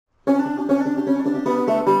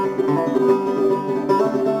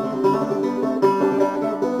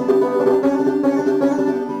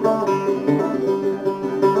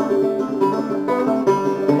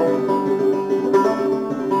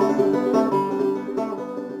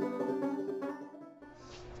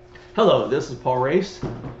Hello, this is Paul Race,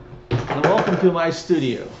 and welcome to my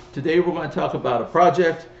studio. Today we're going to talk about a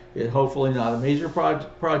project, hopefully not a major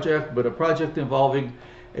project, but a project involving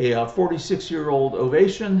a 46-year-old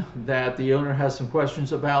Ovation that the owner has some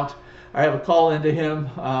questions about. I have a call into him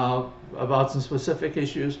about some specific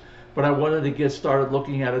issues, but I wanted to get started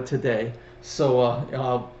looking at it today. So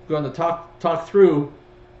I'm going to talk through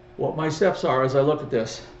what my steps are as I look at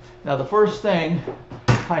this. Now, the first thing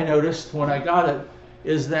I noticed when I got it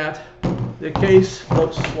is that the case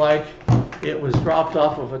looks like it was dropped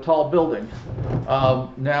off of a tall building.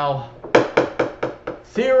 Now,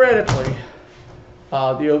 theoretically,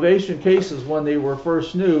 the Ovation cases, when they were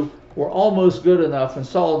first new, were almost good enough and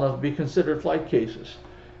solid enough to be considered flight cases.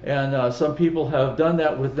 And some people have done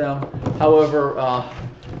that with them. However,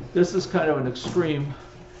 this is kind of an extreme.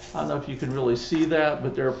 I don't know if you can really see that,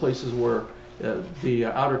 but there are places where the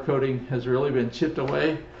outer coating has really been chipped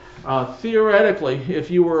away. Theoretically,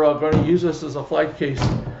 if you were going to use this as a flight case,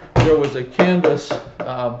 there was a canvas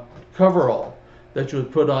coverall that you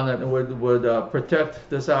would put on it and would protect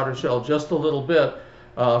this outer shell just a little bit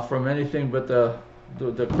from anything but the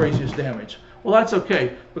craziest damage. Well, that's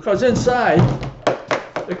okay, because inside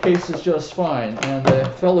the case is just fine, and the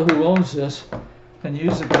fellow who owns this can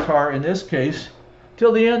use the guitar in this case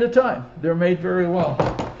till the end of time. They're made very well.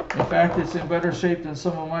 In fact, it's in better shape than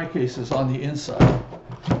some of my cases on the inside.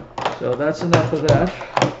 So that's enough of that.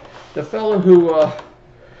 The fellow who,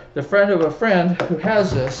 the friend of a friend who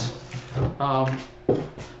has this,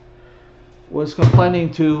 was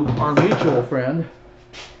complaining to our mutual friend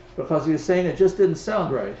because he was saying it just didn't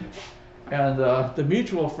sound right. And the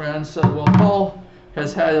mutual friend said, well, Paul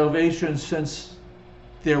has had Ovations since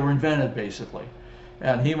they were invented, basically.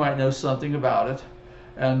 And he might know something about it.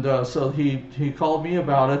 And so he called me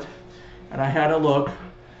about it, and I had a look.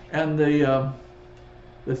 And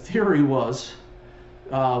the theory was,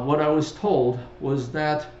 what I was told was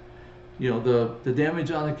that, you know, the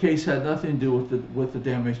damage on the case had nothing to do with the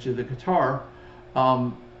damage to the guitar.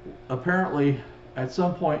 Apparently, at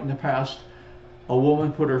some point in the past, a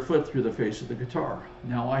woman put her foot through the face of the guitar.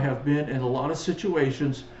 Now, I have been in a lot of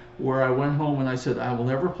situations where I went home and I said, I will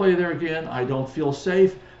never play there again. I don't feel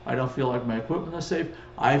safe. I don't feel like my equipment is safe.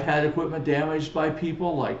 I've had equipment damaged by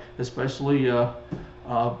people, like especially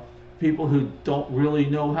people who don't really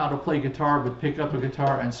know how to play guitar, but pick up a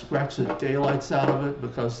guitar and scratch the daylights out of it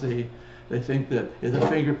because they think that if the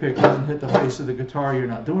finger pick doesn't hit the face of the guitar, you're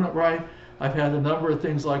not doing it right. I've had a number of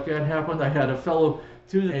things like that happen. I had a fellow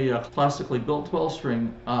tune a plastically built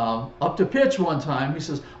 12-string up to pitch one time. He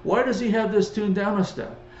says, why does he have this tuned down a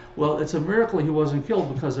step? Well, it's a miracle he wasn't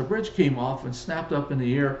killed, because the bridge came off and snapped up in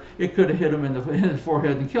the air. It could have hit him in the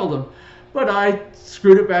forehead and killed him. But I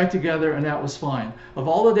screwed it back together, and that was fine. Of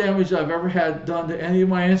all the damage I've ever had done to any of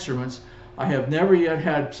my instruments, I have never yet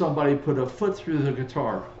had somebody put a foot through the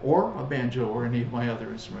guitar or a banjo or any of my other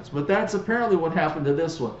instruments. But that's apparently what happened to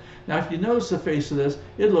this one. Now, if you notice the face of this,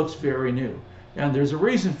 it looks very new. And there's a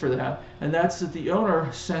reason for that, and that's that the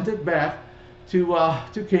owner sent it back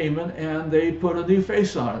to Cayman, and they put a new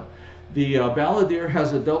face on it. The Balladeer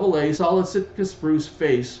has a AA solid Sitka Spruce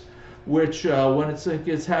face, which when it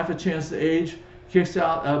gets half a chance to age, kicks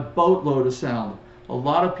out a boatload of sound. A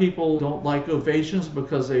lot of people don't like Ovations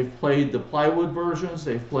because they've played the plywood versions,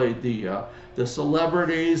 they've played the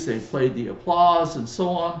celebrities, they've played the applause, and so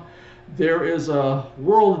on. There is a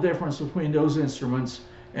world of difference between those instruments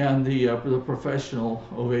and the professional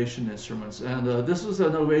Ovation instruments. And this is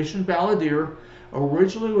an Ovation Balladeer.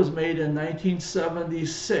 Originally was made in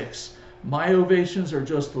 1976. My Ovations are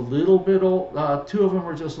just a little bit old. Two of them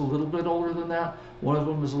are just a little bit older than that. One of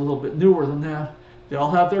them is a little bit newer than that. They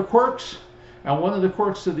all have their quirks. And one of the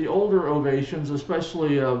quirks of the older Ovations,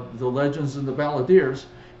 especially the Legends and the Balladeers,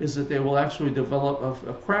 is that they will actually develop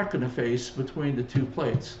a crack in the face between the two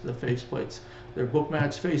plates, the face plates. They're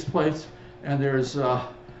book-matched face plates, and there's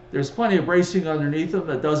plenty of bracing underneath them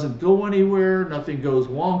that doesn't go anywhere. Nothing goes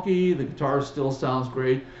wonky. The guitar still sounds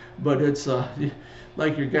great, but it's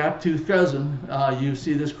like your gap-toothed cousin. You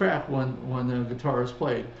see this crack when the guitar is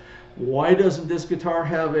played. Why doesn't this guitar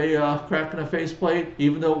have a crack in the faceplate,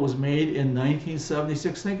 even though it was made in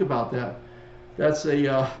 1976? Think about that. That's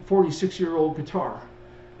a 46-year-old guitar,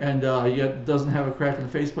 and yet it doesn't have a crack in the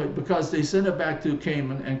faceplate because they sent it back to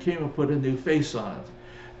Cayman, and Cayman put a new face on it.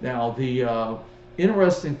 Now, the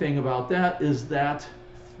interesting thing about that is that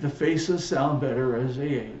the faces sound better as they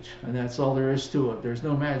age, and that's all there is to it. There's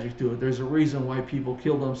no magic to it. There's a reason why people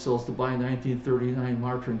kill themselves to buy 1939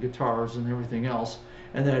 Martin guitars and everything else,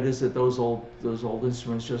 and that is that those old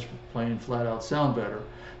instruments just plain flat out sound better.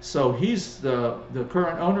 So he's the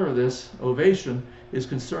current owner of this Ovation is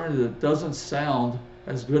concerned that it doesn't sound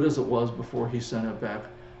as good as it was before he sent it back.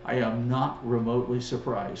 I am not remotely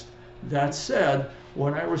surprised. That said,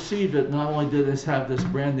 when I received it, not only did this have this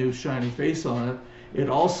brand new shiny face on it, it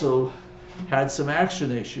also had some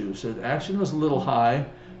action issues. The action was a little high.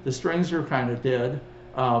 The strings are kind of dead.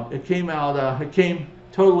 It came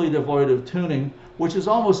totally devoid of tuning, which is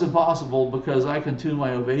almost impossible because I can tune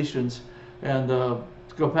my Ovations and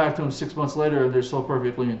go back to them 6 months later and they're still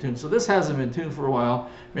perfectly in tune. So this hasn't been tuned for a while.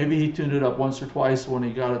 Maybe he tuned it up once or twice when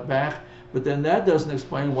he got it back, but then that doesn't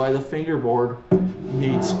explain why the fingerboard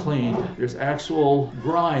needs cleaned. There's actual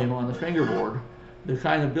grime on the fingerboard that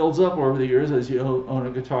kind of builds up over the years as you own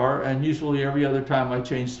a guitar, and usually every other time I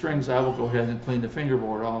change strings I will go ahead and clean the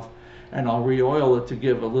fingerboard off, and I'll re-oil it to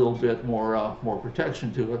give a little bit more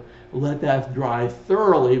protection to it. Let that dry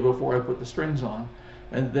thoroughly before I put the strings on,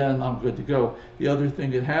 and then I'm good to go. The other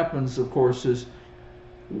thing that happens, of course, is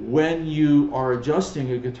when you are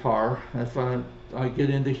adjusting a guitar, if I get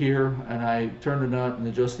into here and I turn the nut and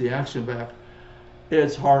adjust the action back,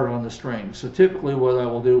 it's hard on the strings. So typically what I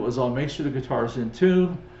will do is I'll make sure the guitar's in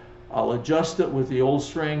tune, I'll adjust it with the old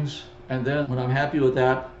strings, and then when I'm happy with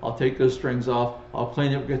that, I'll take those strings off, I'll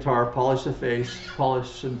clean up the guitar, polish the face,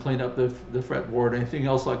 polish and clean up the fretboard, anything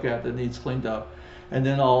else like that that needs cleaned up. And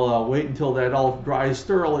then I'll wait until that all dries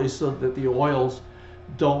thoroughly so that the oils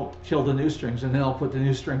don't kill the new strings, and then I'll put the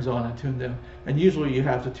new strings on and tune them. And usually you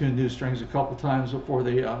have to tune new strings a couple times before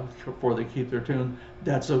they keep their tune.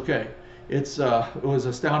 That's okay. It was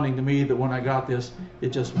astounding to me that when I got this,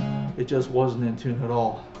 it just wasn't in tune at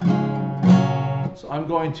all. So I'm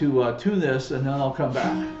going to tune this and then I'll come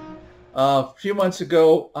back. A few months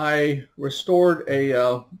ago, I restored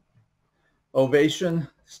a Ovation,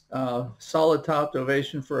 solid topped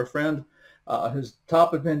Ovation for a friend. His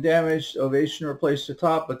top had been damaged. Ovation replaced the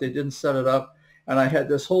top, but they didn't set it up. And I had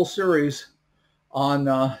this whole series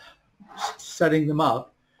on setting them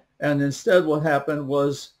up. And instead what happened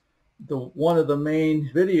was one of the main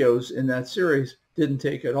videos in that series didn't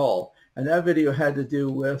take at all. And that video had to do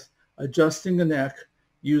with adjusting the neck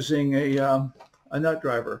using a nut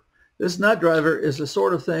driver. This nut driver is the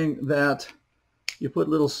sort of thing that you put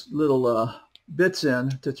little bits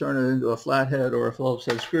in to turn it into a flathead or a Phillips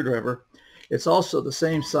head screwdriver. It's also the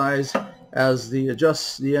same size as the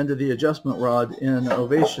end of the adjustment rod in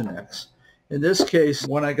Ovation necks. In this case,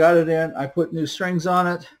 when I got it in, I put new strings on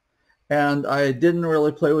it, and I didn't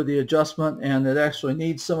really play with the adjustment, and it actually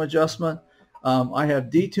needs some adjustment. I have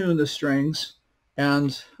detuned the strings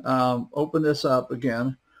and opened this up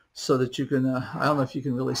again so that you can, I don't know if you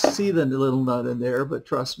can really see the little nut in there, but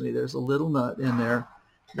trust me, there's a little nut in there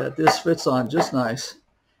that this fits on just nice.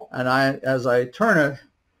 And as I turn it,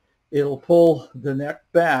 it'll pull the neck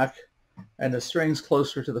back and the strings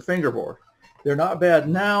closer to the fingerboard. They're not bad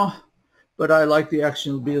now, but I like the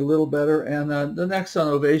action to be a little better. And the necks on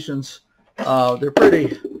Ovations, they're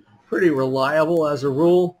pretty reliable as a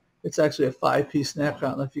rule. It's actually a 5-piece neck. I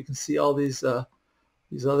don't know if you can see all these other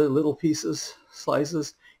little pieces,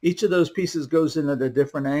 slices. Each of those pieces goes in at a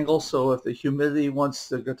different angle. So if the humidity wants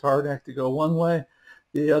the guitar neck to go one way,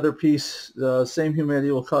 the other piece, the same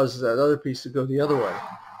humidity will cause that other piece to go the other way,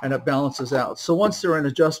 and it balances out. So once they're in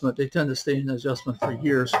adjustment, they tend to stay in adjustment for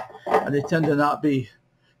years, and they tend to not be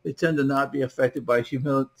affected by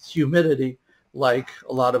humidity like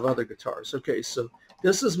a lot of other guitars. Okay, so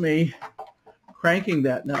this is me cranking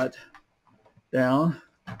that nut down.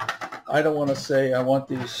 I don't want to say I want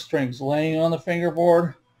these strings laying on the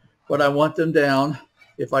fingerboard, but I want them down.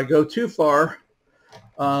 If I go too far,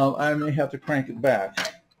 I may have to crank it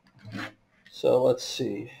back. So let's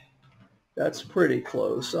see. That's pretty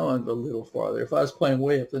close. I want to go a little farther. If I was playing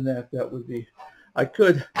way up the neck, that would be. I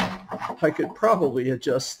could probably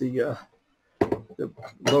adjust the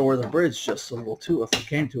lower the bridge just a little too if it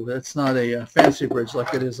came to it. It's not a fancy bridge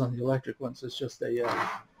like it is on the electric ones. It's just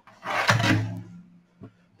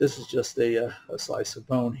this is just a slice of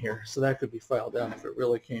bone here, so that could be filed down if it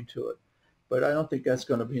really came to it. But I don't think that's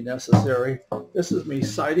going to be necessary. This is me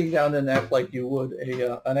sighting down the neck like you would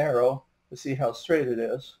an arrow to see how straight it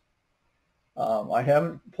is. I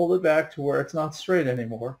haven't pulled it back to where it's not straight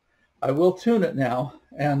anymore. I will tune it now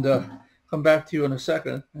and come back to you in a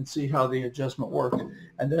second and see how the adjustment worked.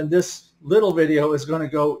 And then this little video is going to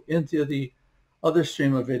go into the other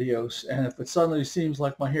stream of videos. And if it suddenly seems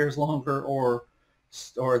like my hair is longer or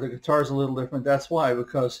the guitar's a little different, that's why,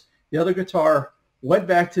 because the other guitar went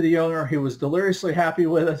back to the owner. He was deliriously happy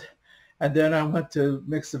with it. And then I went to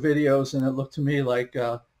mix the videos, and it looked to me like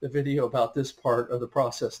the video about this part of the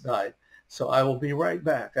process died. So I will be right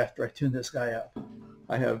back after I tune this guy up.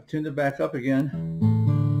 I have tuned it back up again.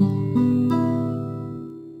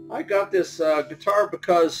 I got this guitar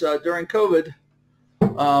because during COVID,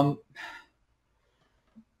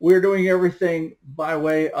 We're doing everything by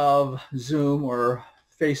way of Zoom or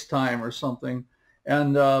FaceTime or something,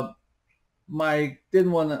 and I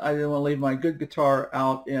didn't want to leave my good guitar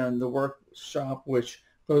out in the workshop, which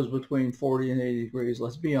goes between 40 and 80 degrees.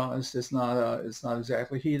 Let's be honest, it's not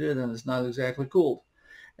exactly heated and it's not exactly cooled.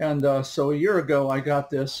 And so a year ago I got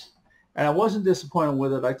this, and I wasn't disappointed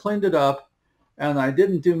with it. I cleaned it up, and I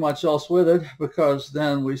didn't do much else with it because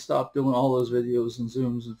then we stopped doing all those videos and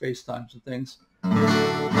Zooms and FaceTimes and things.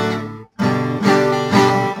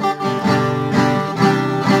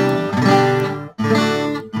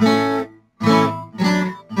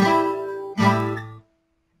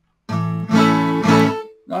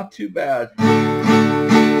 Not too bad.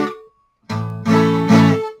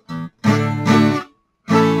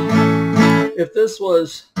 If this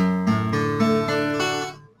was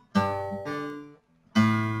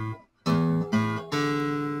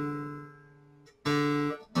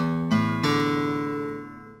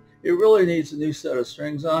it really needs a new set of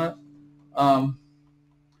strings on it.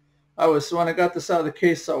 When I got this out of the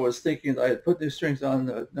case, I was thinking that I had put new strings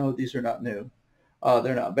on. No, these are not new.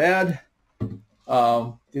 They're not bad.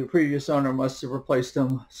 The previous owner must have replaced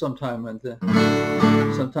them sometime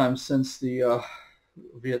since the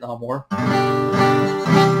Vietnam War.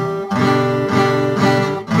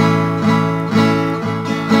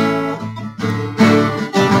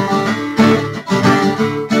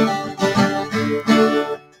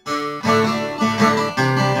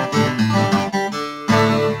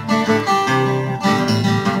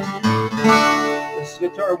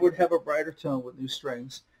 Guitar would have a brighter tone with new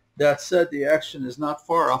strings. That said, the action is not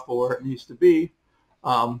far off of where it needs to be.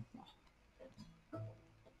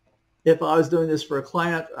 If I was doing this for a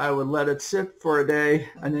client, I would let it sit for a day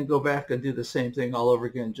and then go back and do the same thing all over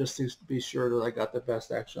again, just to be sure that I got the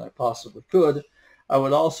best action I possibly could. I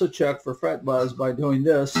would also check for fret buzz by doing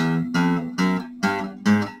this. And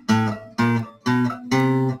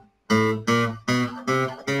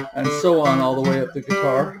so on all the way up the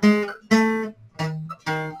guitar.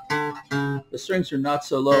 The strings are not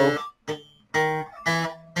so low that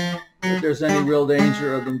there's any real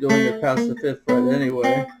danger of them doing it past the 5th fret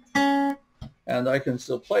anyway. And I can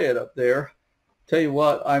still play it up there. Tell you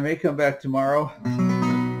what, I may come back tomorrow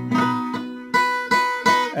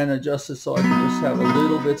and adjust it so I can just have a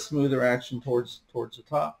little bit smoother action towards the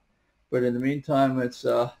top. But in the meantime, it's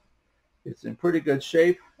in pretty good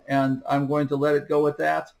shape, and I'm going to let it go with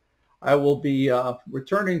that. I will be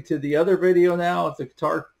returning to the other video now. If the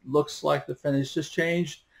guitar looks like the finish has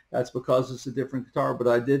changed, that's because it's a different guitar, but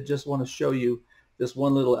I did just want to show you this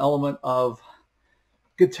one little element of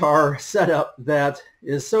guitar setup that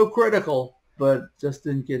is so critical, but just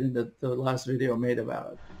didn't get into the last video made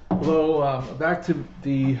about it. Hello, back to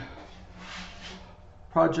the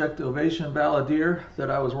project Ovation Balladeer that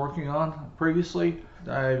I was working on previously.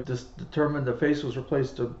 I just determined the face was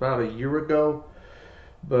replaced about a year ago.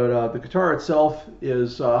 But the guitar itself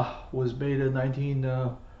was made in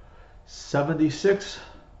 1976,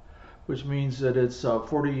 which means that it's a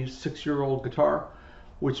 46-year-old guitar,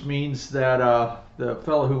 which means that the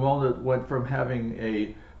fellow who owned it went from having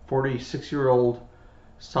a 46-year-old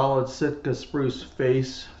solid Sitka Spruce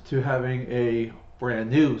face to having a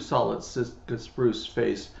brand new solid Sitka Spruce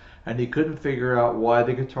face, and he couldn't figure out why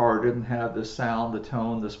the guitar didn't have the sound, the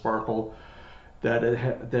tone, the sparkle that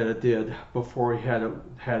it did before he had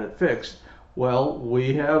it fixed. Well,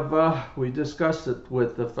 we discussed it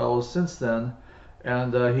with the fellow since then,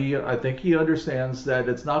 and I think he understands that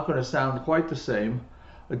it's not going to sound quite the same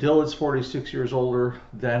until it's 46 years older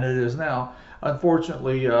than it is now.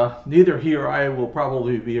 Unfortunately, neither he or I will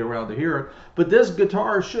probably be around to hear it, but this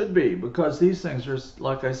guitar should be, because these things are,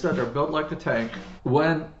 like I said, they're built like a tank.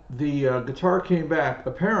 When the guitar came back,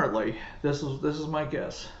 apparently, this is my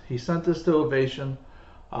guess, he sent this to Ovation.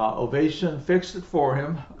 Ovation fixed it for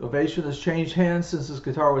him. Ovation has changed hands since this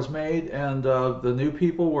guitar was made, and the new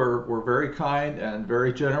people were very kind and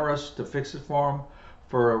very generous to fix it for him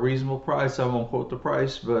for a reasonable price. I won't quote the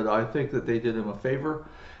price, but I think that they did him a favor.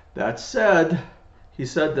 That said, he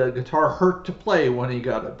said the guitar hurt to play when he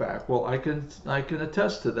got it back. Well, I can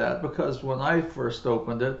attest to that, because when I first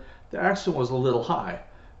opened it, the action was a little high,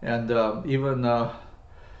 and even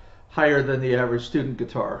higher than the average student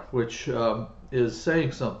guitar, which is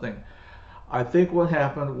saying something. I think what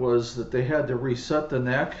happened was that they had to reset the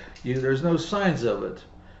neck. There's no signs of it,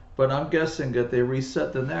 but I'm guessing that they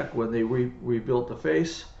reset the neck when they rebuilt the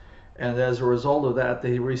face, and as a result of that,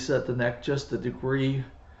 they reset the neck just a degree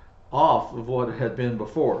off of what it had been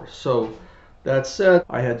before. So that said,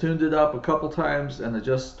 I had tuned it up a couple times and I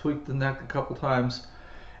just tweaked the neck a couple times,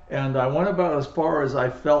 And I went about as far as I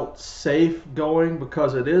felt safe going,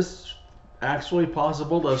 because it is actually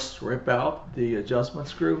possible to strip out the adjustment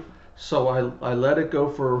screw. So I let it go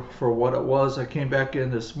for what it was. I came back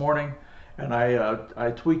in this morning and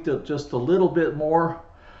I tweaked it just a little bit more.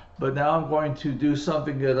 But now I'm going to do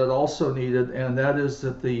something that it also needed, and that is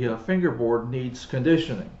that the fingerboard needs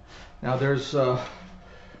conditioning. Now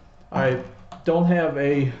I don't have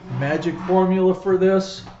a magic formula for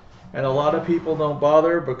this, and a lot of people don't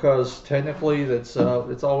bother because technically it's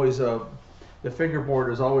always the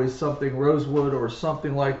fingerboard is always something rosewood or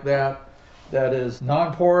something like that that is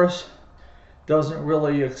non-porous, doesn't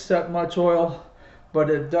really accept much oil,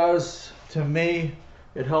 but it does, to me,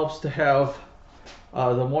 it helps to have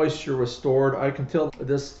the moisture restored. I can tell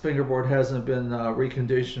this fingerboard hasn't been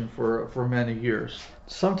reconditioned for many years.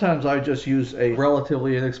 Sometimes I just use a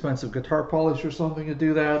relatively inexpensive guitar polish or something to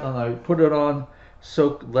do that, and I put it on,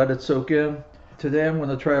 let it soak in. Today I'm going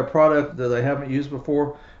to try a product that I haven't used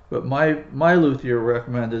before, but my luthier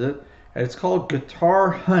recommended it, and it's called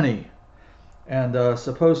Guitar Honey, and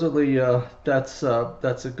supposedly that's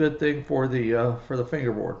a good thing for the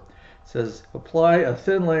fingerboard. It says apply a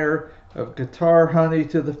thin layer of Guitar Honey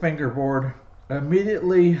to the fingerboard.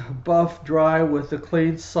 Immediately buff dry with a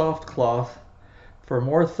clean soft cloth. For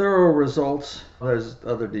more thorough results, there's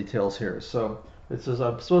other details here. So it says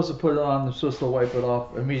I'm supposed to put it on, I'm supposed to wipe it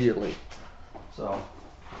off immediately. So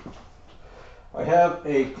I have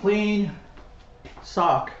a clean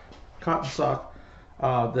sock, cotton sock,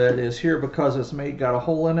 that is here because it's got a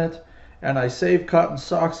hole in it. And I save cotton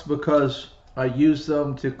socks because I use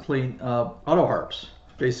them to clean auto harps.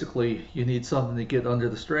 Basically, you need something to get under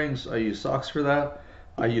the strings. I use socks for that.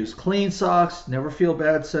 I use clean socks. Never feel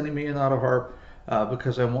bad sending me an auto harp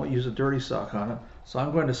because I won't use a dirty sock on it. So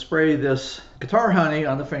I'm going to spray this Guitar Honey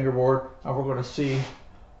on the fingerboard, and we're going to see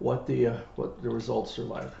what the results are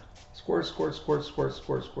like. Squirt, squirt, squirt, squirt,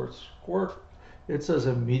 squirt, squirt, squirt. It says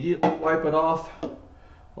immediately wipe it off.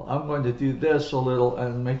 Well, I'm going to do this a little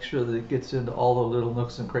and make sure that it gets into all the little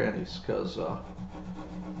nooks and crannies, because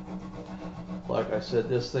like I said,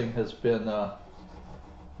 this thing has been,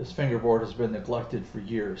 this fingerboard has been neglected for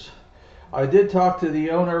years. I did talk to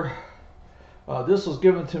the owner. This was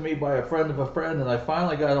given to me by a friend of a friend, and I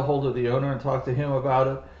finally got a hold of the owner and talked to him about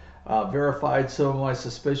it. Verified some of my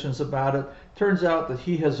suspicions about it. Turns out that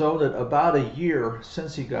he has owned it about a year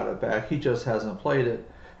since he got it back. He just hasn't played it.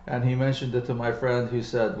 And he mentioned it to my friend, who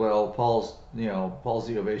said, well, Paul's the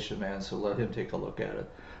Ovation man, so let him take a look at it.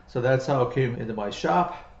 So that's how it came into my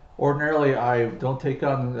shop. Ordinarily, I don't take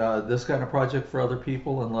on this kind of project for other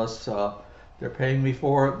people unless they're paying me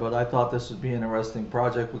for it, but I thought this would be an interesting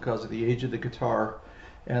project because of the age of the guitar,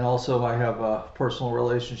 and also I have a personal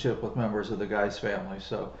relationship with members of the guy's family,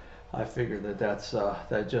 so I figured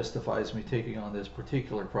that justifies me taking on this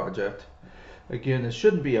particular project. Again, it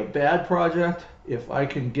shouldn't be a bad project. If I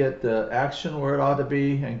can get the action where it ought to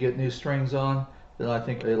be and get new strings on, then I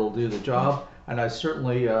think it'll do the job. And I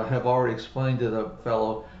certainly have already explained to the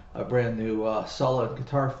fellow a brand new solid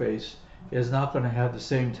guitar face is not going to have the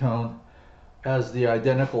same tone as the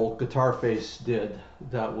identical guitar face did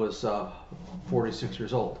that was 46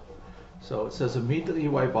 years old. So it says immediately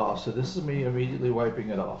wipe off. So this is me immediately wiping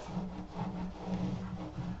it off.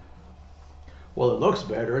 Well, it looks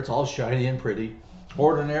better. It's all shiny and pretty.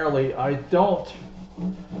 Ordinarily, I don't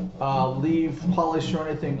leave polish or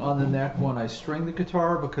anything on the neck when I string the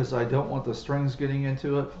guitar because I don't want the strings getting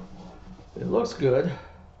into it. It looks good.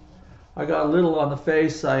 I got a little on the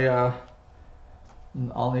face. I'll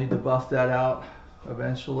need to buff that out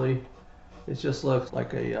eventually. It just looks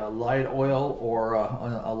like a light oil or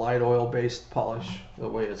a light oil based polish the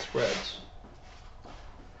way it spreads.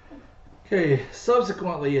 Okay,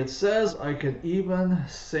 subsequently it says I can even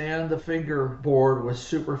sand the fingerboard with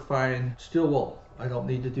super fine steel wool. I don't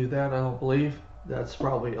need to do that, I don't believe. That's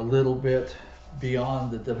probably a little bit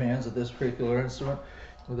beyond the demands of this particular instrument.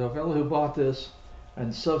 The fellow who bought this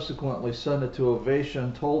and subsequently sent it to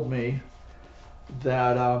Ovation told me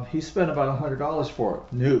that he spent about $100 for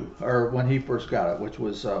it, new, or when he first got it, which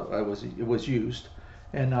was it was used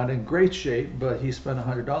and not in great shape, but he spent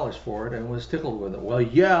 $100 for it and was tickled with it. Well,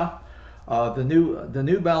 yeah. The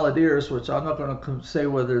new Balladeers, which I'm not going to say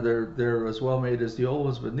whether they're as well made as the old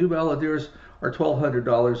ones, but new Balladeers are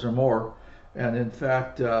 $1,200 or more, and in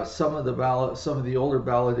fact, some of the older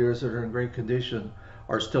Balladeers that are in great condition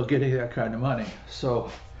are still getting that kind of money.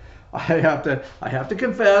 So I have to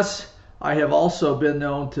confess, I have also been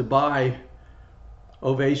known to buy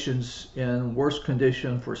Ovations in worse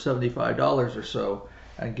condition for $75 or so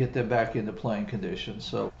and get them back into playing condition.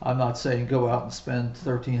 So I'm not saying go out and spend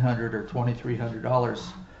 $1,300 or $2,300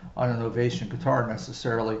 on an Ovation guitar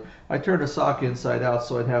necessarily. I turned the sock inside out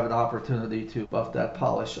so I'd have an opportunity to buff that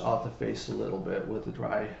polish off the face a little bit with a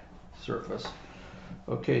dry surface.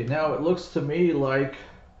 Okay, now it looks to me like,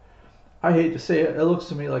 I hate to say it, it looks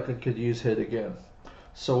to me like I could use hit again.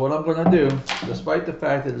 So what I'm going to do, despite the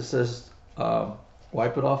fact that it says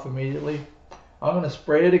wipe it off immediately, I'm going to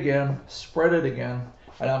spray it again, spread it again,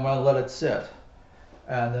 and I'm going to let it sit.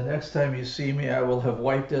 And the next time you see me, I will have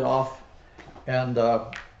wiped it off and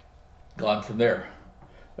gone from there.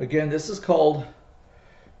 Again, this is called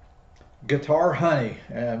Guitar Honey,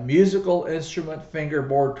 and musical instrument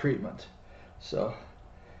fingerboard treatment. So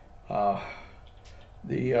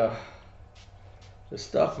the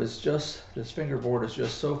stuff is just, this fingerboard is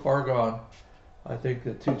just so far gone. I think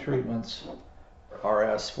the 2 treatments are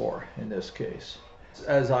asked for in this case.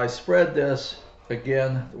 As I spread this,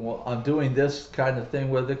 again, well, I'm doing this kind of thing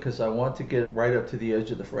with it because I want to get it right up to the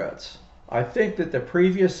edge of the frets. I think that the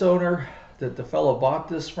previous owner that the fellow bought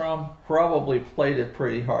this from probably played it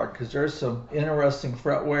pretty hard, because there's some interesting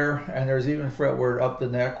fret wear, and there's even fret wear up the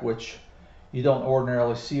neck, which you don't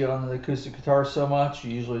ordinarily see on an acoustic guitar so much.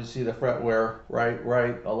 You usually see the fret wear right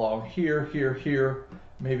along here, here,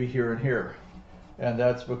 maybe here and here. And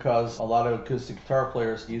that's because a lot of acoustic guitar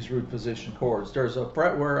players use root position chords. There's a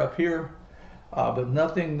fret wear up here, but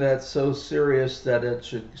nothing that's so serious that it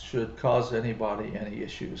should cause anybody any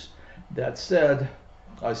issues. That said,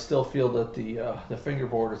 I still feel that the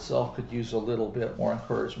fingerboard itself could use a little bit more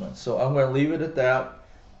encouragement. So I'm going to leave it at that.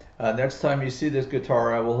 Next time you see this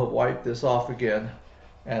guitar, I will have wiped this off again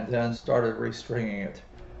and then started restringing it.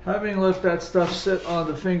 Having let that stuff sit on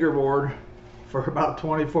the fingerboard for about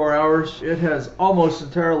 24 hours, it has almost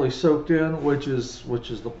entirely soaked in, which is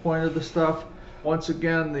the point of the stuff. Once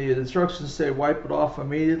again, the instructions say wipe it off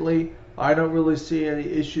immediately. I don't really see any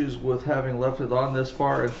issues with having left it on this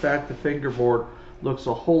far. In fact, the fingerboard looks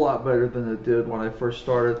a whole lot better than it did when I first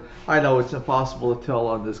started. I know it's impossible to tell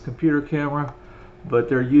on this computer camera, but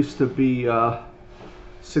there used to be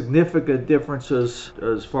significant differences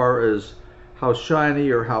as far as how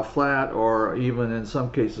shiny or how flat, or even in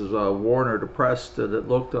some cases worn or depressed that it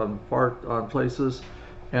looked on places.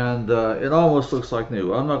 And it almost looks like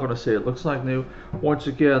new. I'm not going to say it looks like new. Once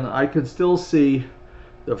again, I can still see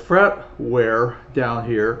the fret wear down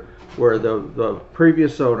here, where the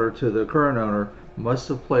previous owner to the current owner must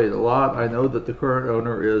have played a lot. I know that the current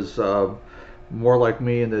owner is more like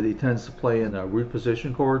me in that he tends to play in root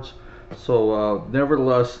position chords. So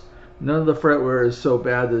nevertheless, none of the fret wear is so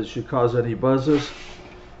bad that it should cause any buzzes.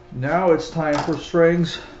 Now it's time for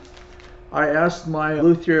strings. I asked my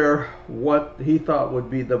luthier what he thought would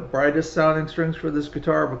be the brightest sounding strings for this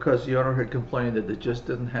guitar, because the owner had complained that it just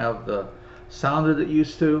didn't have the sound that it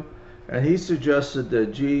used to, and he suggested the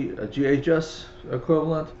GHS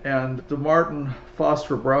equivalent and the Martin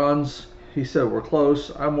Phosphor Bronze. He said we're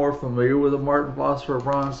close. I'm more familiar with the Martin Phosphor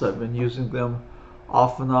Bronze. I've been using them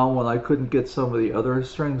off and on when I couldn't get some of the other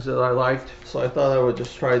strings that I liked, so I thought I would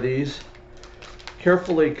just try these.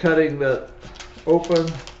 Carefully cutting that open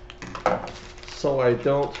so I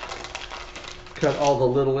don't cut all the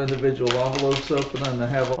little individual envelopes open and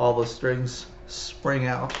have all the strings spring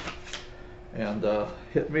out and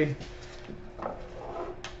hit me.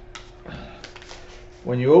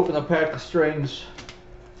 When you open a pack of strings,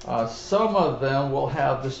 some of them will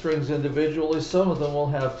have the strings individually, some of them will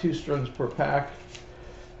have 2 strings per pack.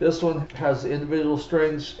 This one has individual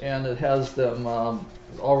strings and it has them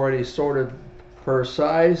already sorted per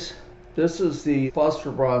size. This is the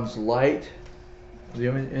Phosphor Bronze Light. The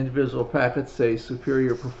individual packets say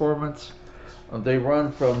superior performance. They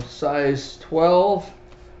run from size 12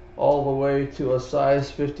 all the way to a size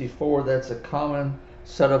 54. That's a common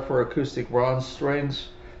setup for acoustic bronze strings.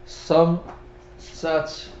 Some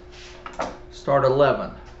sets start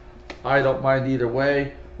 11. I don't mind either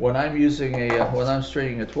way. When I'm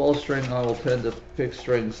stringing a 12 string, I will tend to pick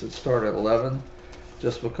strings that start at 11,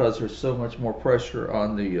 just because there's so much more pressure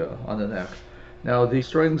on the neck. Now these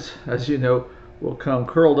strings, as you know, will come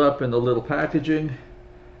curled up in the little packaging,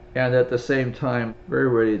 and at the same time very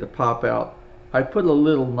ready to pop out. I put a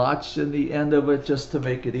little notch in the end of it just to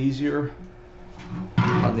make it easier.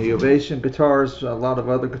 On the Ovation guitars, a lot of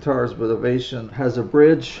other guitars, but Ovation has a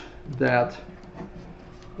bridge that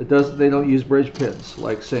they don't use bridge pins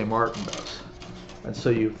like say Martin does, and so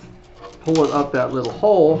you pull it up that little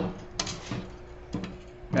hole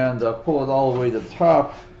and pull it all the way to the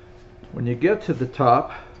top. When you get to the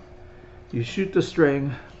top, you shoot the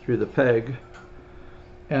string through the peg,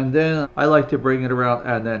 and then I like to bring it around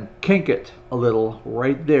and then kink it a little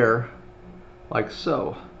right there, like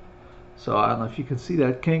so. So I don't know if you can see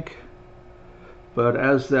that kink, but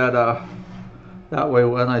as that That way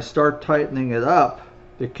when I start tightening it up,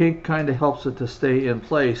 the kink kind of helps it to stay in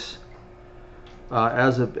place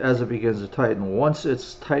as it begins to tighten. Once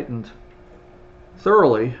it's tightened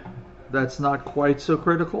thoroughly, that's not quite so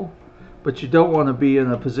critical, but you don't want to be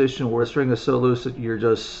in a position where the string is so loose that you're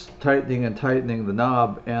just tightening and tightening the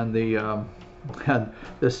knob and the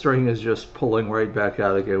string is just pulling right back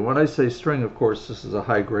out again. When I say string, of course, this is a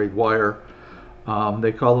high-grade wire.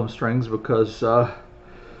 They call them strings because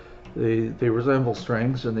they resemble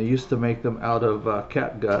strings, and they used to make them out of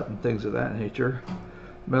catgut and things of that nature.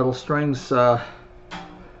 Metal strings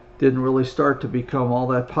didn't really start to become all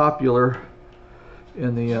that popular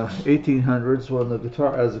in the 1800s when the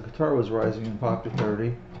guitar was rising in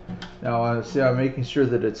popularity. Now see, I'm making sure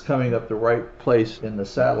that it's coming up the right place in the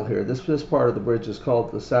saddle here. This part of the bridge is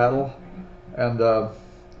called the saddle, and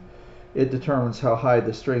it determines how high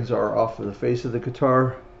the strings are off of the face of the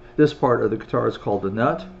guitar. This part of the guitar is called the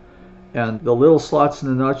nut, and the little slots in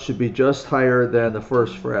the nut should be just higher than the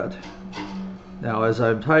first fret. Now as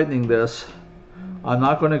I'm tightening this, I'm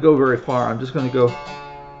not going to go very far. I'm just going to go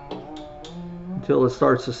until it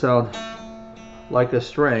starts to sound like a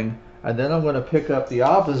string, and then I'm going to pick up the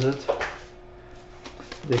opposite,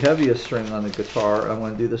 the heaviest string on the guitar. I'm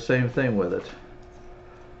going to do the same thing with it.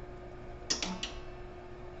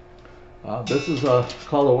 This is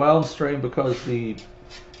called a wound string because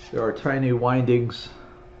there are tiny windings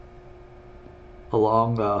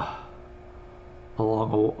along a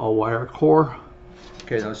wire core.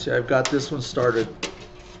 Okay, now see, I've got this one started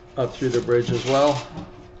up through the bridge as well.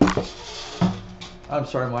 I'm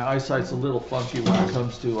sorry, my eyesight's a little funky when it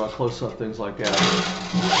comes to close-up things like that.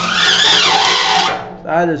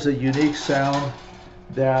 That is a unique sound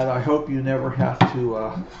that I hope you never have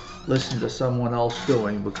to listen to someone else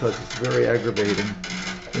doing, because it's very aggravating.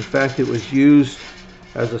 In fact, it was used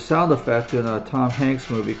as a sound effect in a Tom Hanks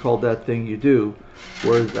movie called That Thing You Do,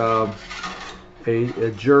 where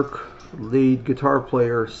a jerk lead guitar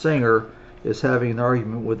player singer is having an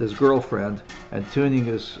argument with his girlfriend and tuning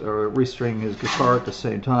his or restringing his guitar at the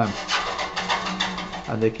same time,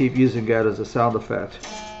 and they keep using that as a sound effect,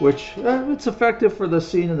 which it's effective for the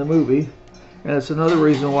scene in the movie, and it's another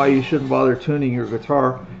reason why you shouldn't bother tuning your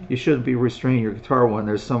guitar. You shouldn't be restringing your guitar when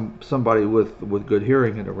there's somebody with good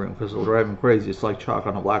hearing in the room, because it'll drive them crazy. It's like chalk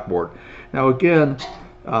on a blackboard. Now again,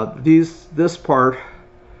 this part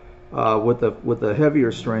with the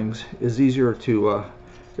heavier strings is easier to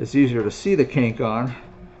see the kink on.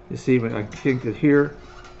 You see, I kink it here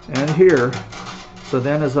and here. So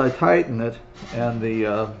then as I tighten it and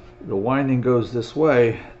the winding goes this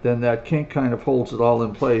way, then that kink kind of holds it all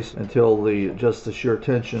in place until just the sheer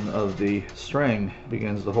tension of the string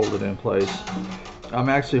begins to hold it in place. I'm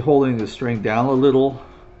actually holding the string down a little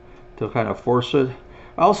to kind of force it.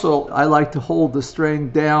 Also, I like to hold the string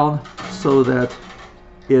down so that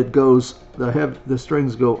it goes, the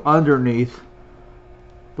strings go underneath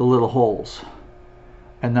the little holes,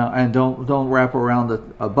 and don't wrap around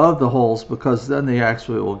above the holes, because then they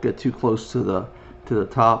actually will get too close to the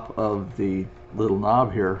top of the little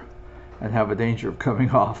knob here and have a danger of coming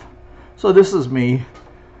off. So this is me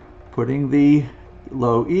putting the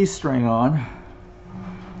low E string on.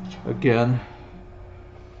 Again,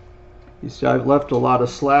 you see I've left a lot of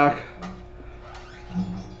slack.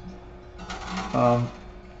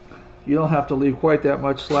 You don't have to leave quite that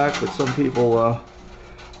much slack, but some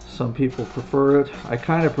people prefer it. I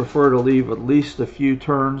kind of prefer to leave at least a few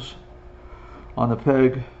turns on the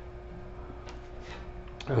peg.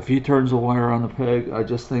 A few turns of wire on the peg. I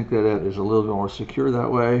just think that it is a little bit more secure that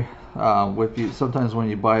way. Sometimes when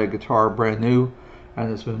you buy a guitar brand new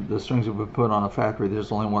and the strings have been put on a factory,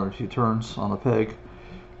 there's only one or two turns on the peg,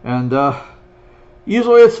 and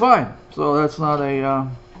usually it's fine. So that's not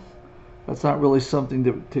really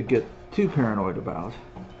something to get too paranoid about.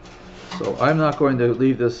 So I'm not going to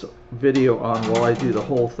leave this video on while I do the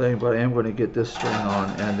whole thing, but I am going to get this string on,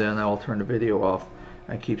 and then I will turn the video off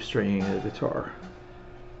and keep stringing the guitar.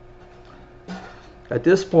 At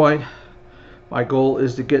this point, my goal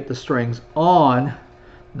is to get the strings on,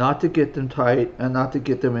 not to get them tight and not to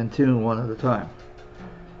get them in tune one at a time.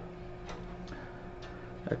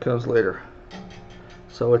 That comes later.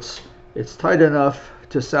 So it's tight enough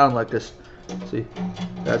to sound like this. See,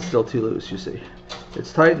 that's still too loose, you see.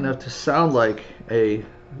 It's tight enough to sound like a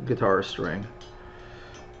guitar string.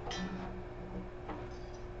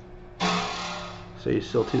 See, it's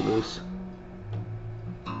still too loose.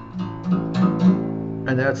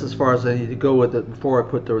 And that's as far as I need to go with it before I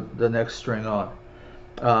put the next string on.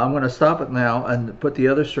 I'm going to stop it now and put the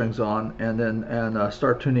other strings on, and then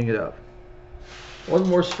start tuning it up. One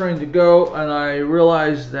more string to go, and I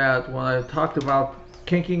realized that when I talked about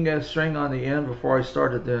kinking a string on the end before I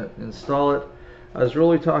started to install it. I was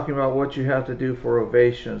really talking about what you have to do for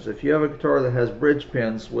Ovations. If you have a guitar that has bridge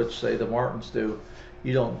pins, which say the Martins do,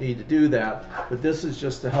 you don't need to do that. But this is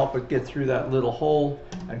just to help it get through that little hole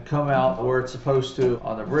and come out where it's supposed to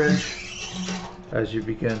on the bridge as you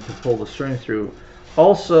begin to pull the string through.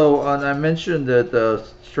 Also, I mentioned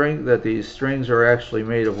that these strings are actually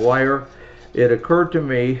made of wire. It occurred to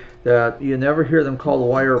me that you never hear them called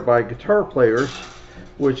wire by guitar players,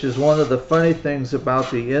 which is one of the funny things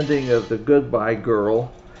about the ending of The Goodbye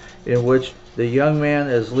Girl, in which the young man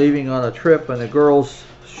is leaving on a trip and the girl's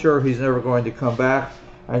sure he's never going to come back,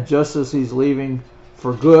 and just as he's leaving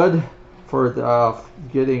for good, for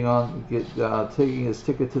taking his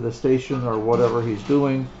ticket to the station or whatever he's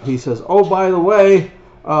doing, he says, "Oh, by the way,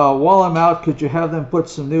 while I'm out, could you have them put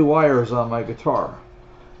some new wires on my guitar?"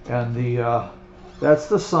 And that's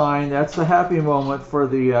the sign, that's the happy moment for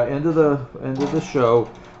the end of the show,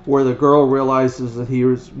 where the girl realizes that he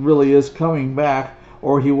really is coming back,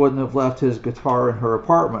 or he wouldn't have left his guitar in her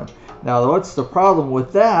apartment. Now, what's the problem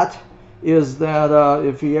with that is that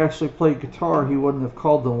if he actually played guitar, he wouldn't have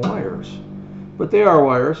called them wires. But they are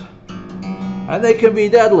wires, and they can be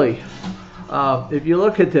deadly. If you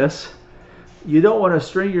look at this, you don't want to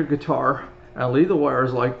string your guitar and leave the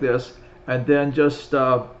wires like this, and then just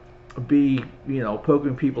be,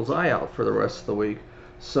 poking people's eye out for the rest of the week.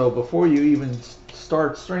 So before you even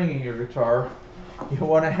start stringing your guitar, you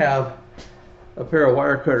want to have a pair of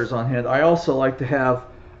wire cutters on hand. I also like to have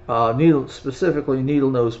specifically needle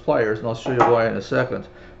nose pliers, and I'll show you why in a second.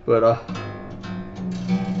 But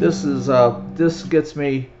this gets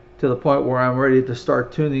me to the point where I'm ready to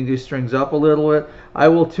start tuning these strings up a little bit. I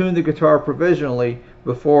will tune the guitar provisionally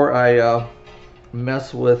before I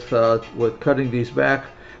mess with cutting these back.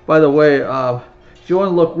 By the way, if you want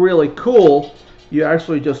to look really cool, you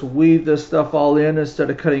actually just weave this stuff all in instead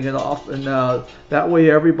of cutting it off, and that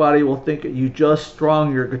way everybody will think that you just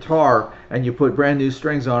strung your guitar and you put brand new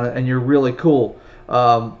strings on it and you're really cool.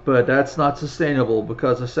 But that's not sustainable,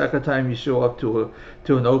 because the second time you show up to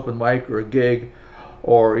an open mic or a gig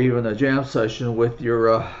or even a jam session with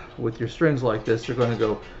your strings like this, you're going to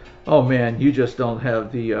go, "Oh man, you just don't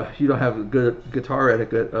have the you don't have a good guitar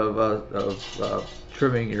etiquette of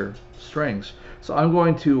trimming your strings." So I'm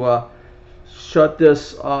going to shut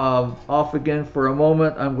this off again for a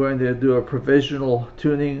moment. I'm going to do a provisional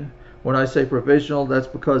tuning. When I say provisional, that's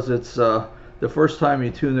because it's the first time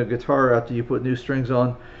you tune the guitar after you put new strings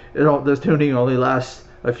on. The tuning only lasts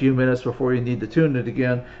a few minutes before you need to tune it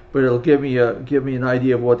again, but it'll give me an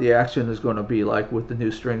idea of what the action is going to be like with the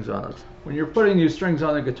new strings on it. When you're putting new strings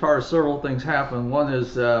on the guitar, several things happen. One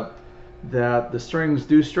is that the strings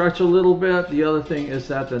do stretch a little bit. The other thing is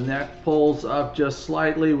that the neck pulls up just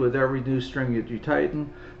slightly with every new string that you tighten,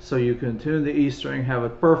 so you can tune the E string, have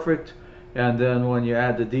it perfect, and then when you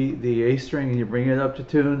add the A string and you bring it up to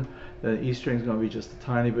tune, the E string is going to be just a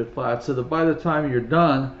tiny bit flat, so that by the time you're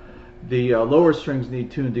done, the lower strings need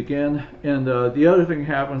tuned again. And the other thing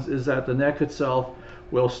happens is that the neck itself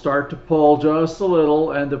will start to pull just a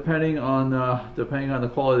little, and depending on the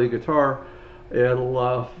quality of the guitar,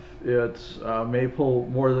 it may pull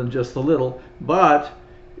more than just a little, but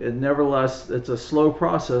nevertheless it's a slow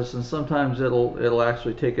process, and sometimes it'll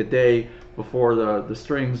actually take a day before the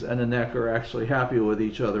strings and the neck are actually happy with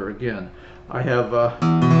each other again. I have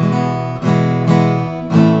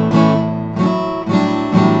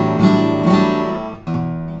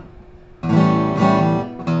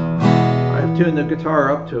tuned the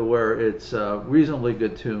guitar up to where it's reasonably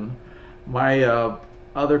good tune. My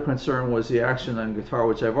other concern was the action on guitar,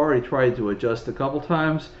 which I've already tried to adjust a couple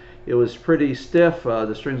times. It was pretty stiff.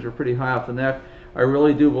 The strings were pretty high off the neck. I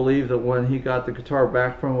really do believe that when he got the guitar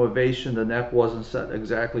back from Ovation, the neck wasn't set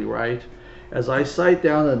exactly right. As I sight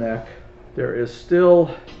down the neck, there is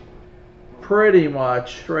still pretty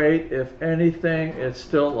much straight. If anything, it's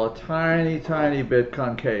still a tiny bit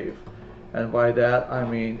concave. And by that I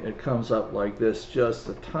mean it comes up like this, just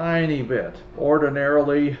a tiny bit.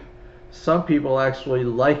 Ordinarily, some people actually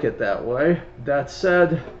like it that way. That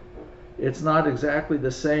said, it's not exactly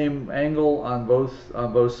the same angle on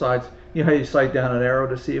both sides. You know how you sight down an arrow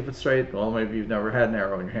to see if it's straight? Well, maybe you've never had an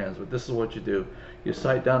arrow in your hands, but this is what you do. You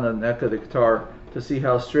sight down the neck of the guitar to see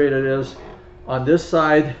how straight it is. On this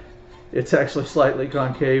side, it's actually slightly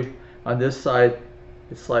concave. On this side,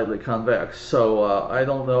 it's slightly convex. So I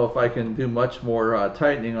don't know if I can do much more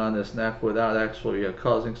tightening on this neck without actually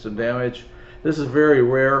causing some damage. This is very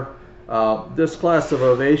rare. This class of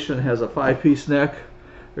Ovation has a 5-piece neck.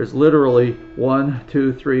 There's literally 1,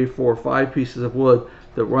 2, 3, 4, 5 pieces of wood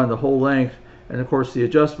that run the whole length, and of course the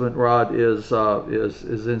adjustment rod is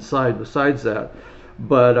inside besides that.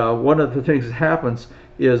 But one of the things that happens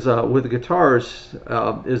is with guitars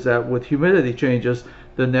is that with humidity changes,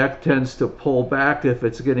 the neck tends to pull back if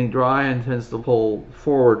it's getting dry and tends to pull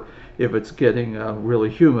forward if it's getting really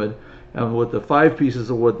humid. And with the 5 pieces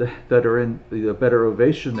of wood that are in the better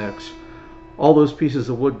Ovation necks, all those pieces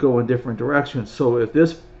of wood go in different directions. So if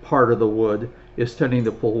this part of the wood is tending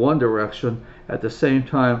to pull one direction, at the same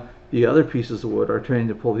time the other pieces of wood are tending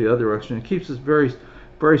to pull the other direction. It keeps it very,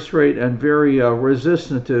 very straight and very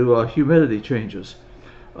resistant to humidity changes.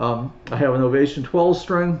 I have an Ovation 12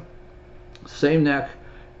 string, same neck,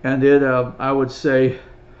 and it I would say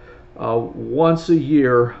once a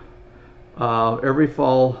year, every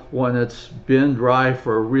fall when it's been dry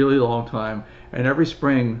for a really long time, and every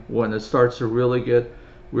spring when it starts to really get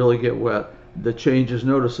wet, the change is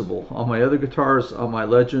noticeable. On my other guitars, on my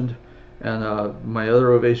Legend and my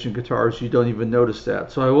other Ovation guitars, you don't even notice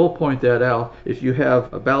that. So I will point that out. If you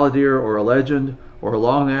have a Balladeer or a Legend or a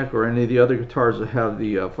long neck or any of the other guitars that have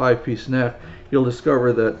the 5-piece neck, you'll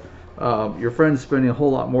discover that your friend's spending a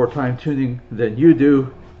whole lot more time tuning than you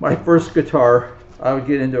do. My first guitar, I would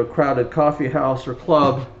get into a crowded coffee house or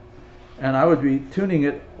club, and I would be tuning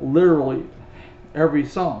it literally every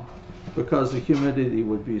song because the humidity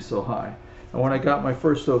would be so high. And when I got my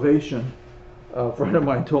first Ovation, a friend of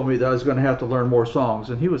mine told me that I was going to have to learn more songs,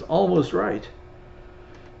 and he was almost right.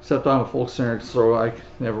 Except I'm a folk singer, so I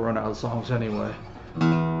never run out of songs anyway.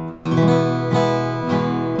 Well,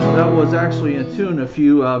 that was actually in tune a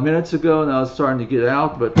few minutes ago, and I was starting to get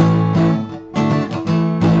out, but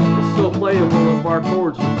it's still playable. The bar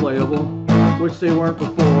chords are playable, which they weren't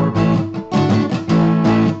before.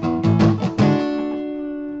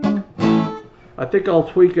 I think I'll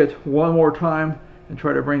tweak it one more time and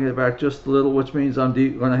try to bring it back just a little, which means I'm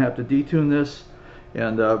going to have to detune this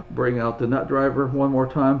and bring out the nut driver one more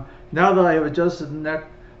time. Now that I have adjusted the neck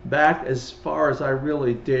back as far as I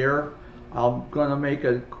really dare, I'm going to make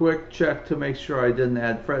a quick check to make sure I didn't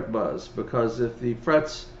add fret buzz, because if the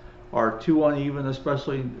frets are too uneven,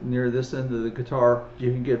 especially near this end of the guitar,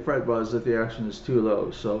 you can get fret buzz if the action is too low.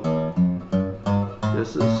 So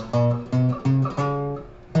this is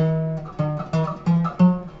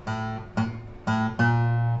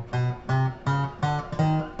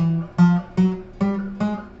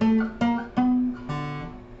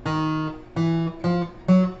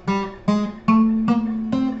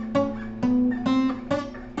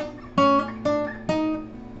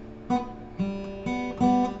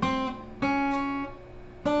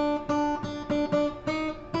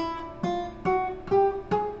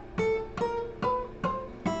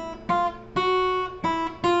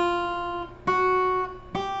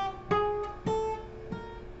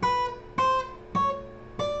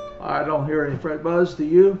I don't hear any fret buzz, do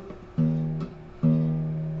you?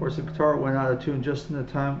 Of course, the guitar went out of tune just in the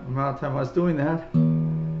amount of time I was doing that.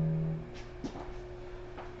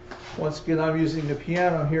 Once again, I'm using the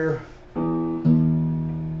piano here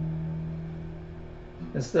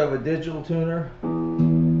instead of a digital tuner.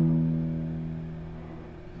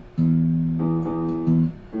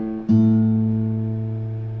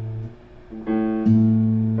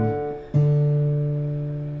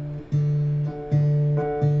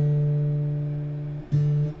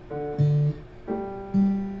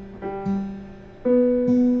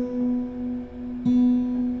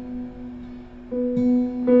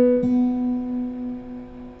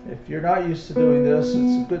 If you're not used to doing this, it's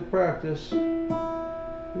a good practice. Do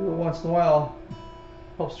it once in a while.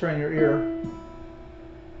 Helps train your ear.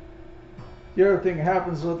 The other thing that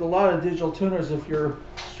happens with a lot of digital tuners, if your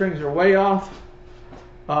strings are way off,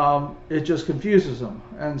 it just confuses them.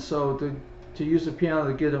 And so to use the piano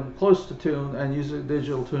to get them close to tune and use a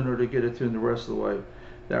digital tuner to get it tuned the rest of the way,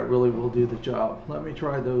 that really will do the job. Let me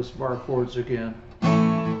try those bar chords again.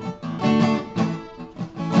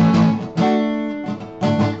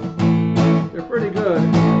 Pretty good.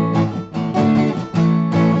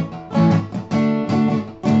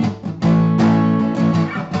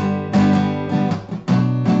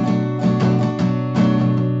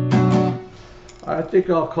 I think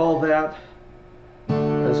I'll call that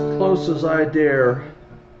as close as I dare.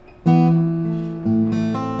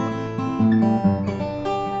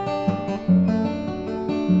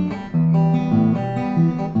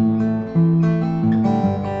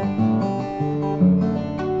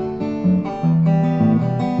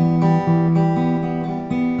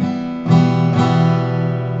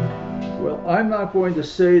 I'm not going to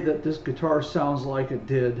say that this guitar sounds like it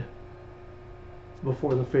did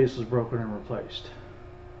before the face was broken and replaced,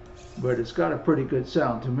 but it's got a pretty good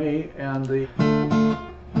sound to me, and the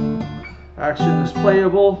action is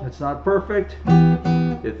playable. It's not perfect.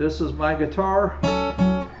 If this is my guitar,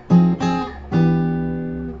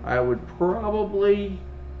 I would probably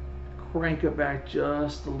crank it back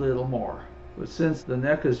just a little more. But since the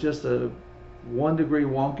neck is just a 1 degree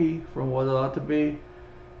wonky from what it ought to be,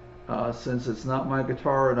 since it's not my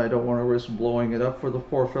guitar and I don't want to risk blowing it up for the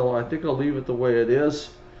poor fellow, I think I'll leave it the way it is.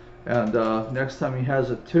 And next time he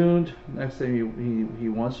has it tuned, next time he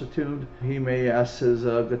wants it tuned, he may ask his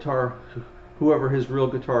guitar, whoever his real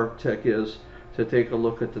guitar tech is, to take a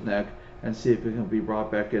look at the neck and see if it can be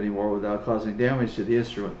brought back anymore without causing damage to the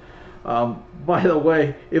instrument. By the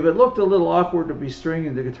way, if it looked a little awkward to be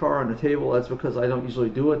stringing the guitar on the table, that's because I don't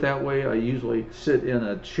usually do it that way. I usually sit in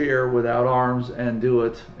a chair without arms and do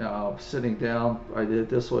it sitting down. I did it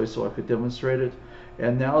this way so I could demonstrate it.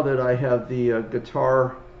 And now that I have the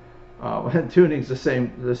guitar and tuning's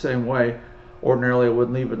the same way, ordinarily I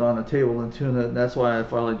wouldn't leave it on a table and tune it, and that's why I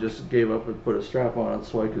finally just gave up and put a strap on it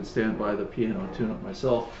so I could stand by the piano and tune it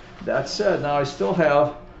myself. That said, now I still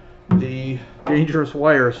have the dangerous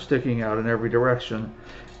wires sticking out in every direction,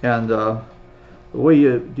 and the way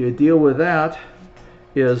you deal with that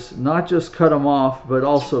is not just cut them off but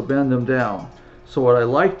also bend them down. So what I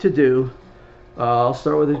like to do, I'll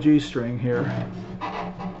start with a G string here.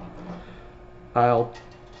 I'll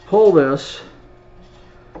pull this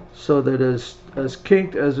so that it's as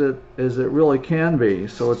kinked as it really can be,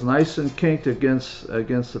 so it's nice and kinked against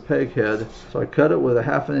the peg head. So I cut it with a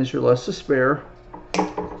 1/2 inch or less to spare,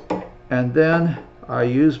 and then I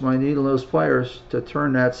use my needle nose pliers to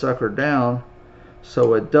turn that sucker down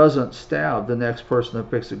so it doesn't stab the next person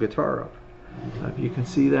that picks the guitar up. If you can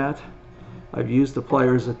see that, I've used the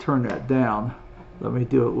pliers to turn that down. Let me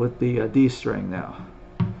do it with the D string now.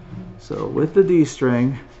 So with the D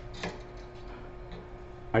string,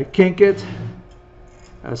 I kink it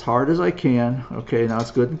as hard as I can. Okay, now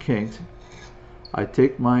it's good and kinked. I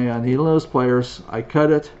take my needle nose pliers, I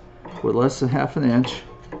cut it with less than 1/2 inch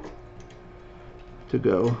to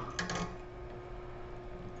go.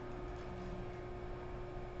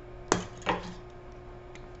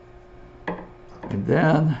 And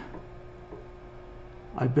then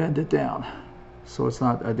I bend it down so it's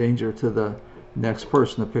not a danger to the next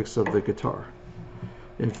person that picks up the guitar.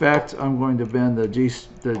 In fact, I'm going to bend the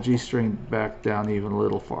G string back down even a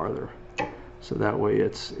little farther, so that way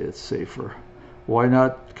it's safer. Why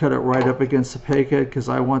not cut it right up against the peg head? Because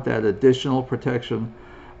I want that additional protection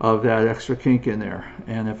of that extra kink in there.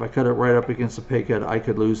 And if I cut it right up against the peg head, I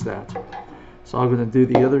could lose that. So I'm going to do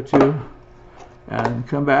the other two and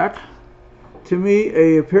come back. To me,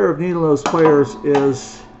 a pair of needle nose pliers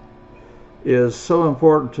is so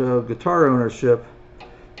important to guitar ownership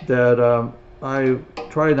that I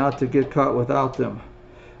try not to get caught without them,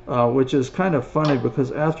 which is kind of funny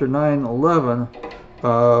because after 9/11,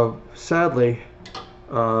 sadly,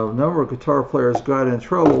 a number of guitar players got in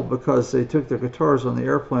trouble because they took their guitars on the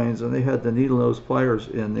airplanes and they had the needle nose pliers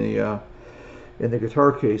in the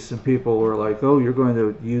guitar case, and people were like, "Oh, you're going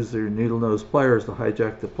to use their needle nose pliers to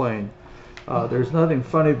hijack the plane." There's nothing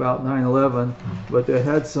funny about 9/11, but they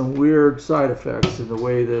had some weird side effects in the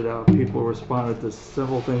way that people responded to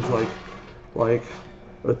simple things like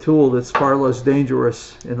a tool that's far less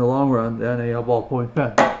dangerous in the long run than a ballpoint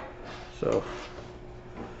pen. So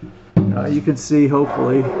you can see,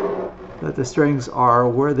 hopefully, that the strings are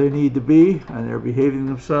where they need to be and they're behaving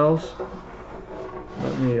themselves.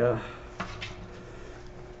 Let me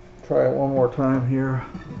try it one more time here.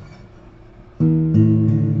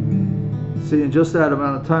 See, in just that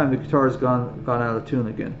amount of time, the guitar's gone out of tune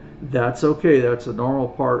again. That's okay. That's a normal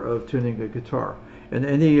part of tuning a guitar. And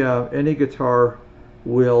any guitar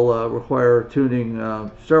will require tuning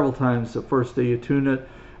several times the first day you tune it.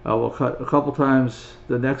 We'll cut a couple times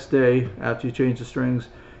the next day after you change the strings,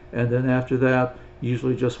 and then after that,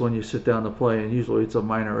 usually just when you sit down to play, and usually it's a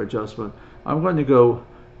minor adjustment. I'm going to go.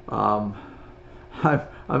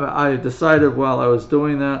 I decided while I was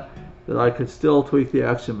doing that I could still tweak the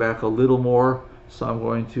action back a little more, so I'm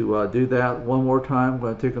going to do that one more time. I'm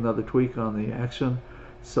going to take another tweak on the action.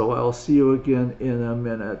 So I'll see you again in a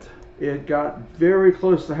minute. It got very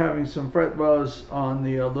close to having some fret buzz on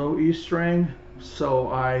the low E string, so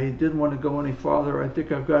I didn't want to go any farther. I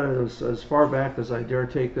think I've got it as far back as I dare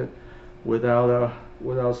take it without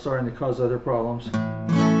starting to cause other problems.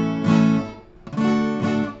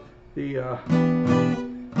 The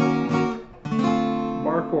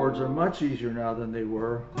bar chords are much easier now than they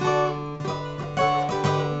were.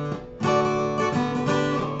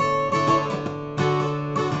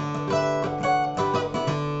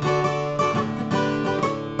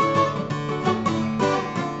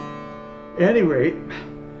 At any rate,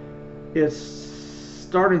 it's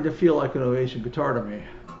starting to feel like an Ovation guitar to me.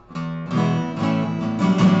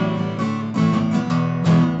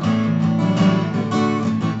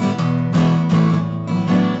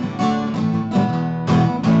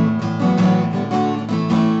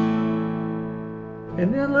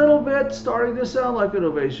 and then a little bit starting to sound like an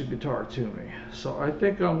Ovation guitar to me. So I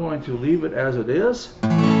think I'm going to leave it as it is.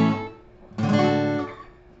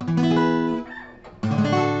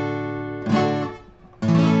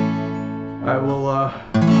 I will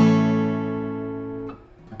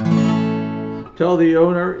tell the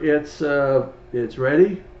owner it's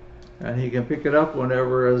ready, and he can pick it up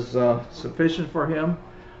whenever is sufficient for him.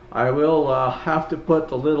 I will have to put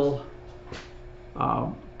the little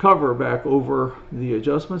cover back over the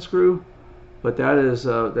adjustment screw, but that's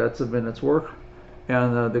a minute's work,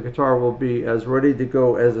 and the guitar will be as ready to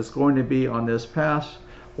go as it's going to be on this pass.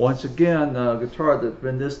 Once again, a guitar that's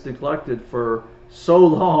been this neglected for so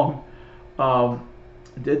long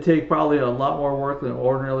did take probably a lot more work than it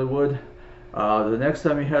ordinarily would. The next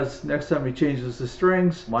time he changes the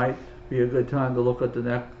strings, might be a good time to look at the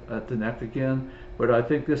neck again. But I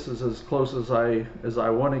think this is as close as I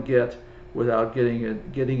want to get without getting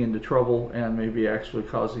into trouble and maybe actually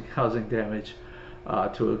causing damage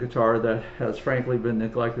to a guitar that has frankly been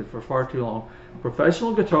neglected for far too long.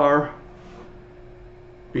 Professional guitar,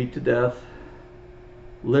 beat to death,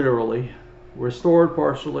 literally, restored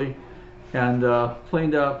partially, and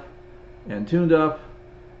cleaned up and tuned up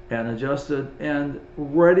and adjusted and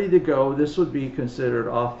ready to go. This would be considered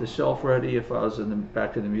off the shelf ready. If I was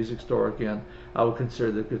back in the music store again, I would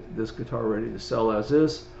consider this guitar ready to sell as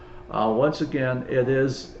is. Once again, it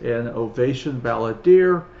is an Ovation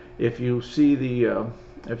Balladeer. If you see the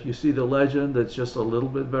legend, that's just a little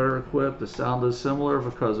bit better equipped. The sound is similar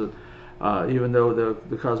because even though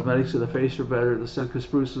the cosmetics of the face are better, the Sitka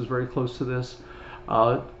Spruce is very close to this.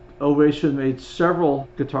 Ovation made several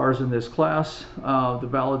guitars in this class, the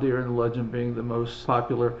Balladeer and the Legend being the most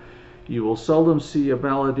popular. You will seldom see a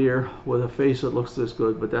Balladeer with a face that looks this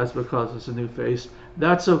good, but that's because it's a new face.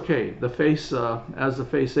 That's okay. The face, as the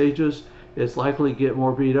face ages, it's likely to get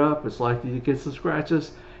more beat up, it's likely to get some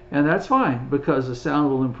scratches, and that's fine because the sound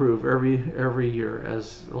will improve every year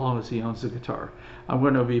as long as he owns the guitar. I'm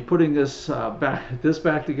going to be putting this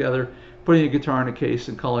back together, putting a guitar in a case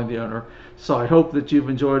and calling the owner. So I hope that you've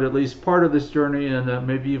enjoyed at least part of this journey, and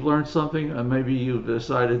maybe you've learned something, and maybe you've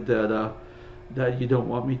decided that you don't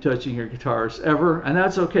want me touching your guitars ever, and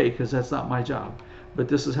that's okay because that's not my job. But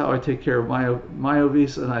this is how I take care of my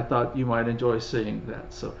Ovies, and I thought you might enjoy seeing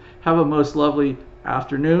that. So have a most lovely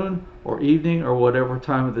afternoon or evening or whatever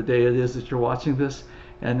time of the day it is that you're watching this,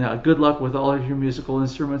 and good luck with all of your musical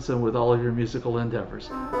instruments and with all of your musical endeavors.